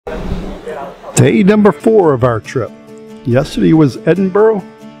Day number 4 of our trip. Yesterday was Edinburgh.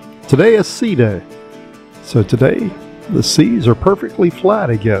 Today is sea day. So today the seas are perfectly flat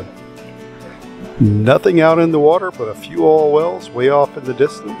again. Nothing out in the water but a few oil wells way off in the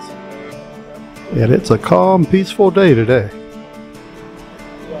distance. And it's a calm, peaceful day today.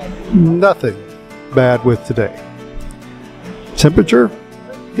 Nothing bad with today. Temperature,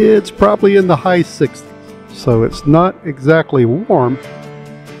 it's probably in the high 60s. So it's not exactly warm,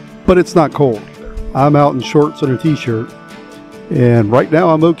 but it's not cold. I'm out in shorts and a t-shirt, and right now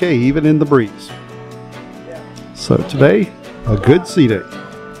I'm okay even in the breeze. So today, a good sea day.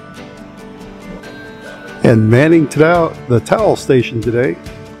 And manning the towel station today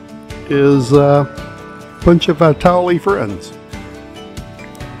is a bunch of our towel-y friends.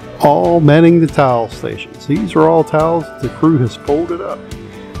 All manning the towel stations. These are all towels the crew has folded up,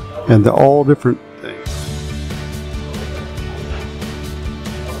 and they're all different things.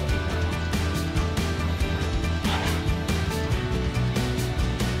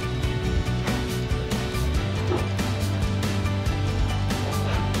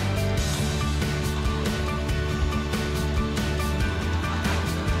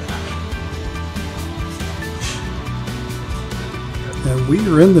 And we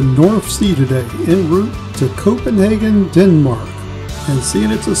are in the North Sea today, en route to Copenhagen, Denmark. And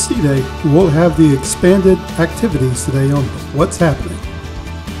seeing it's a sea day, we'll have the expanded activities today on what's happening.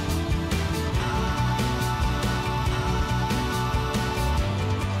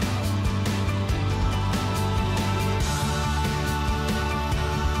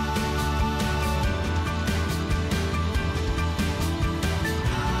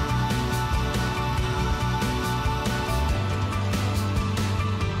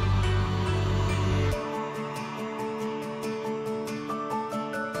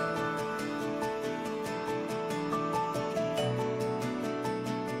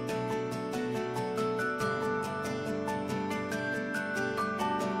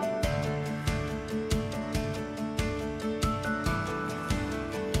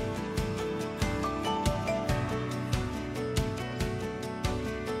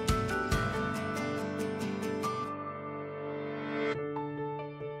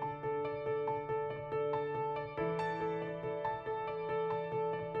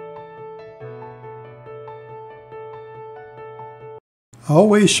 I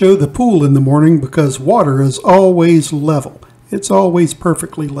always show the pool in the morning because water is always level. It's always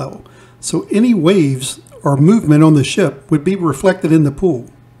perfectly level. So any waves or movement on the ship would be reflected in the pool.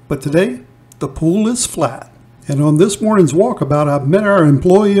 But today, the pool is flat. And on this morning's walkabout, I met our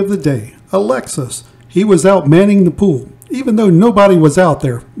employee of the day, Alexis. He was out manning the pool. Even though nobody was out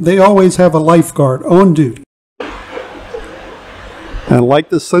there, they always have a lifeguard on duty. And like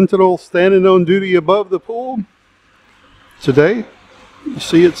the sentinel standing on duty above the pool, today, you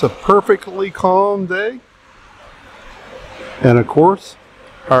see it's a perfectly calm day. And of course,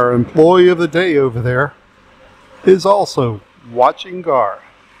 our employee of the day over there is also watching guard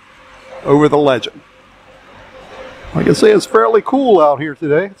over the legend. Like I say, it's fairly cool out here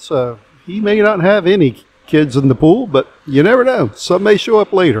today, so he may not have any kids in the pool, but you never know. Some may show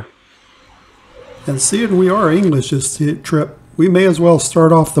up later. And seeing we are English this trip, we may as well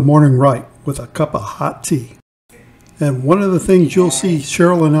start off the morning right with a cup of hot tea. And one of the things you'll see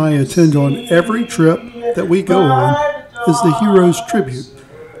Cheryl and I attend on every trip that we go on is the Heroes Tribute.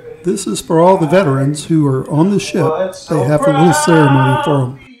 This is for all the veterans who are on the ship. They have a little ceremony for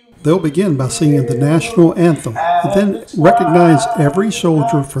them. They'll begin by singing the national anthem and then recognize every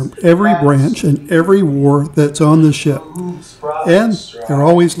soldier from every branch and every war that's on the ship. And they're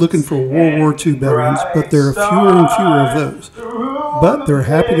always looking for World War II veterans, but there are fewer and fewer of those. But they're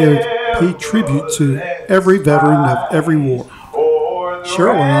happy to pay tribute to every veteran of every war.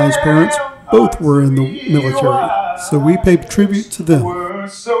 Cheryl and I's parents both were in the military, so we pay tribute to them. We're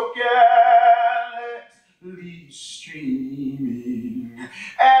so gallantly streaming,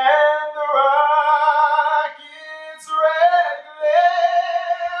 and the rockets red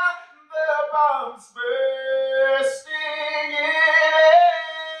glare, the bombs bursting in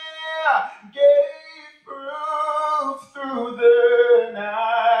air, gave proof through the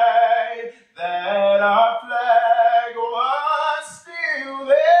night that our flag was still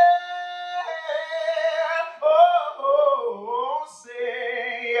there. Oh,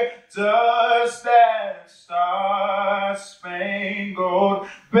 say, does that star-spangled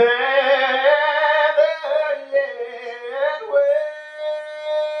banner yet wave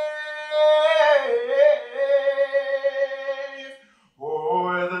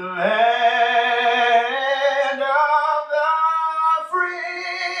o'er the land of the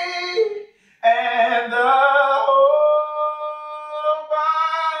free and the home of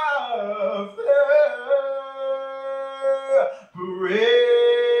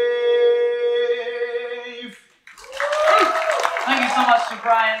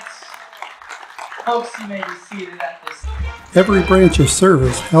Bryant. Folks, you may be seated at this. Every branch of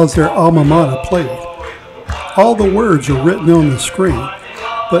service has their alma mater played. All the words are written on the screen,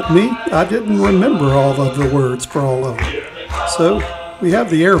 but me, I didn't remember all of the words for all of them. So we have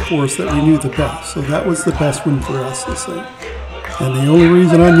the Air Force that we knew the best, so that was the best one for us to sing. And the only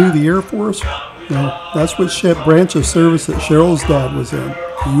reason I knew the Air Force, well, that's what branch of service that Cheryl's dad was in,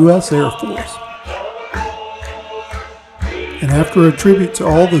 the U.S. Air Force. And after a tribute to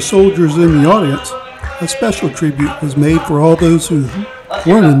all the soldiers in the audience, a special tribute was made for all those who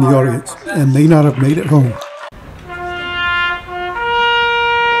weren't in the audience and may not have made it home.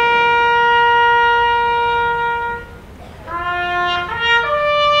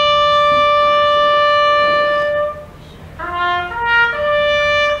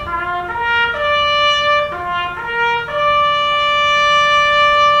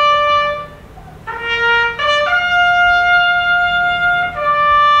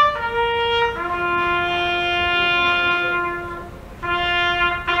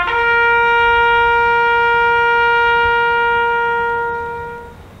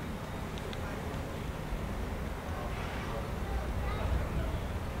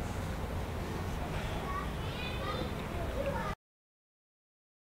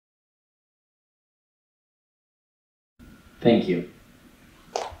 Thank you.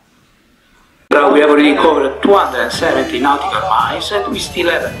 We have already covered 270 nautical miles and we still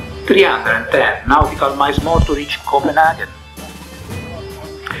have 310 nautical miles more to reach Copenhagen.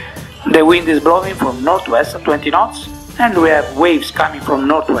 The wind is blowing from northwest at 20 knots and we have waves coming from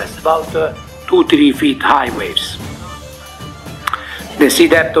northwest, about 2-3 feet high waves. The sea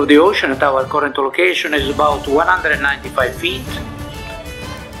depth of the ocean at our current location is about 195 feet.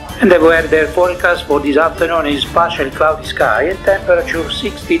 And the weather forecast for this afternoon is partially cloudy sky and temperature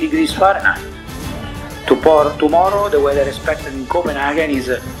 60 degrees Fahrenheit. Tomorrow the weather expected in Copenhagen is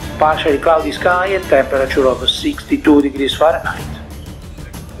partially cloudy sky and temperature of 62 degrees Fahrenheit.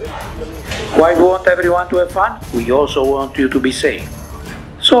 While we want everyone to have fun, we also want you to be safe.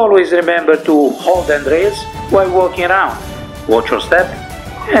 So always remember to hold handrails while walking around, watch your step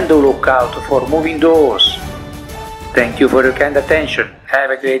and do look out for moving doors. Thank you for your kind attention. Have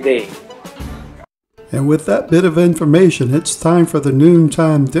a great day. And with that bit of information, it's time for the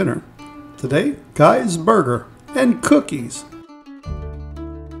noontime dinner. Today, Guy's Burger and cookies.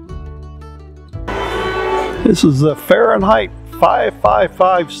 This is the Farenheight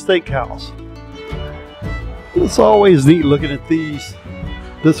 555 Steakhouse. It's always neat looking at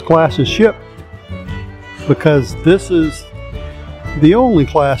this class of ship, because this is the only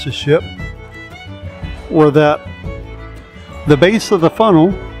class of ship where the base of the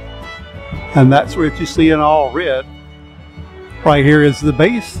funnel, and that's what you see in all red, right here is the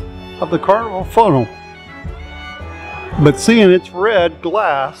base of the Carnival funnel. But seeing it's red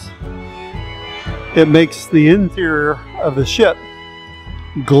glass, it makes the interior of the ship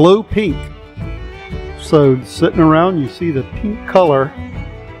glow pink. So sitting around you see the pink color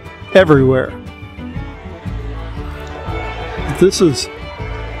everywhere. This is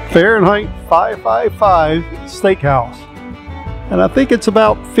Farenheight 555 Steakhouse. And I think it's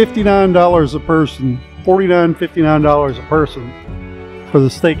about $59 a person, $49, $59 a person for the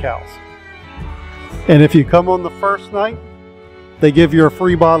steakhouse. And if you come on the first night, they give you a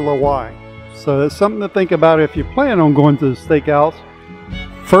free bottle of wine. So that's something to think about if you plan on going to the steakhouse.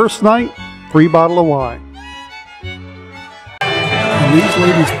 First night, free bottle of wine. And these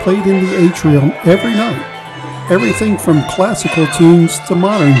ladies played in the Atrium every night. Everything from classical tunes to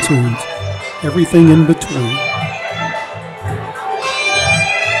modern tunes. Everything in between.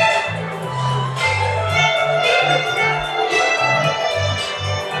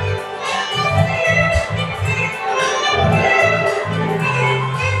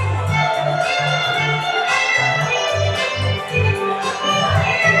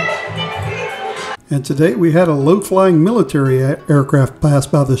 And today we had a low-flying military aircraft pass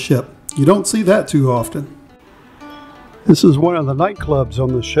by the ship. You don't see that too often. This is one of the nightclubs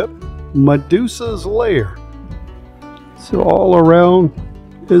on the ship, Medusa's Lair. So all around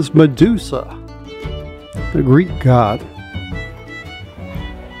is Medusa, the Greek god.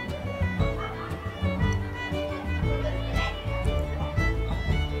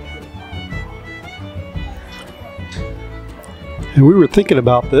 And we were thinking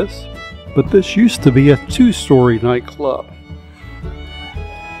about this, but this used to be a two-story nightclub.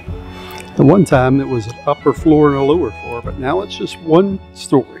 At one time it was an upper floor and a lower floor, but now it's just one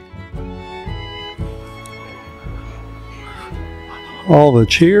story. All the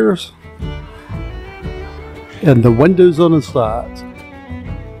chairs and the windows on the sides.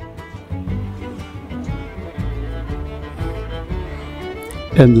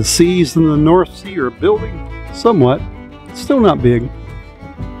 And the seas in the North Sea are building somewhat. Still not big,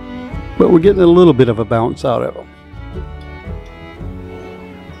 but we're getting a little bit of a bounce out of them.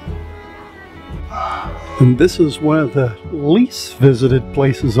 And this is one of the least visited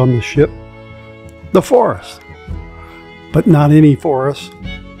places on the ship, the forest. But not any forest.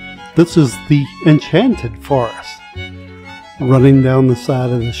 This is the Enchanted Forest running down the side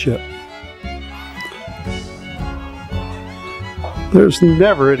of the ship. There's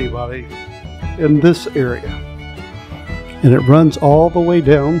never anybody in this area. And it runs all the way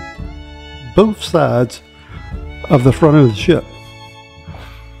down both sides of the front of the ship.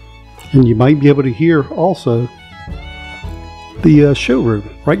 And you might be able to hear also the showroom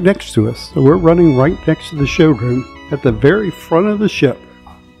right next to us. So we're running right next to the showroom at the very front of the ship.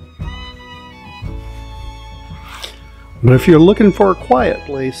 But if you're looking for a quiet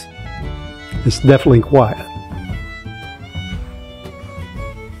place, it's definitely quiet.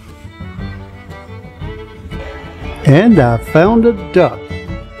 And I found a duck.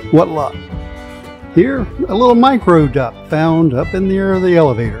 What luck. Here, a little micro duck found up in the air of the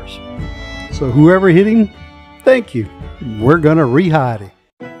elevators. So whoever hit him, thank you. We're gonna re-hide him.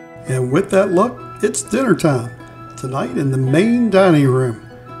 And with that luck, it's dinner time. Tonight in the main dining room.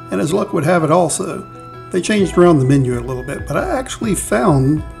 And as luck would have it also, they changed around the menu a little bit, but I actually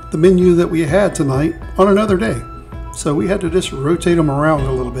found the menu that we had tonight on another day. So we had to just rotate them around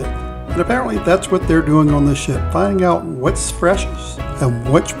a little bit. And apparently that's what they're doing on the ship, finding out what's freshest and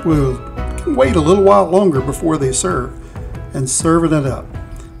which can wait a little while longer before they serve, and serving it up.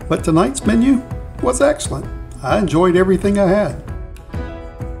 But tonight's menu was excellent. I enjoyed everything I had.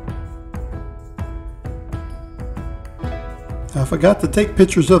 I forgot to take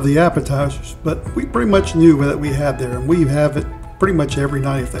pictures of the appetizers, but we pretty much knew that we had there, and we have it pretty much every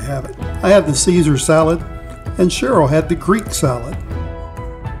night if they have it. I had the Caesar salad, and Cheryl had the Greek salad.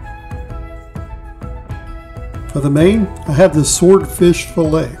 For the main, I had the swordfish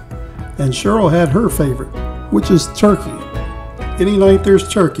fillet, and Cheryl had her favorite, which is turkey. Any night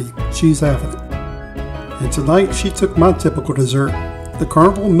there's turkey, she's having it. And tonight she took my typical dessert, the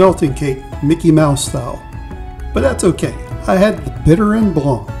Carnival melting cake, Mickey Mouse style. But that's okay. I had the bitter and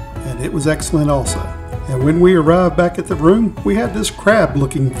blanc, and it was excellent also. And when we arrived back at the room, we had this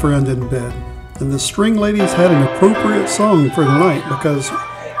crab-looking friend in bed. And the string ladies had an appropriate song for the night because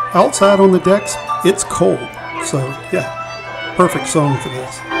outside on the decks, it's cold. So yeah, perfect song for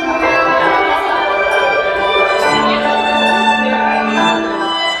this.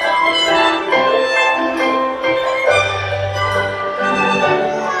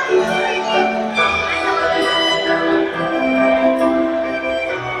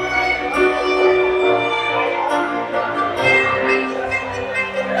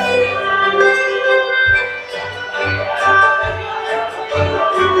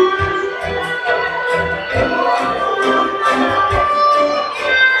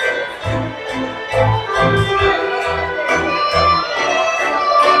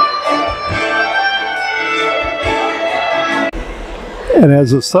 And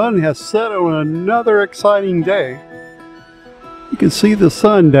as the sun has set on another exciting day, you can see the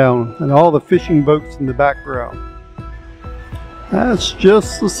sun down and all the fishing boats in the background. That's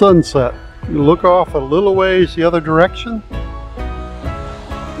just the sunset. You look off a little ways the other direction,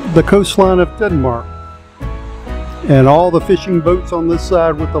 the coastline of Denmark, and all the fishing boats on this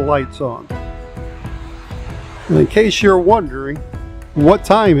side with the lights on. And in case you're wondering what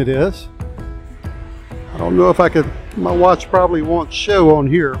time it is, I don't know if I could, my watch probably won't show on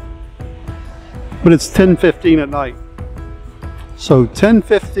here, but it's 10:15 at night. So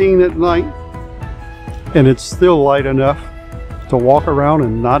 10:15 at night, and it's still light enough to walk around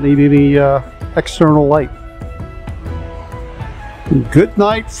and not need any external light. Good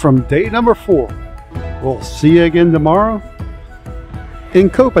night from day number 4. We'll see you again tomorrow in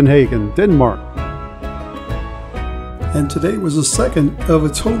Copenhagen, Denmark. And today was the second of a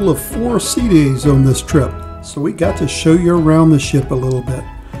total of 4 sea days on this trip. So we got to show you around the ship a little bit.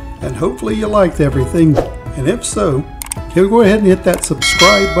 And hopefully you liked everything. And if so, go ahead and hit that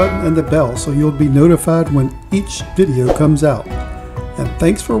subscribe button and the bell so you'll be notified when each video comes out. And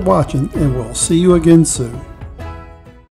thanks for watching, and we'll see you again soon.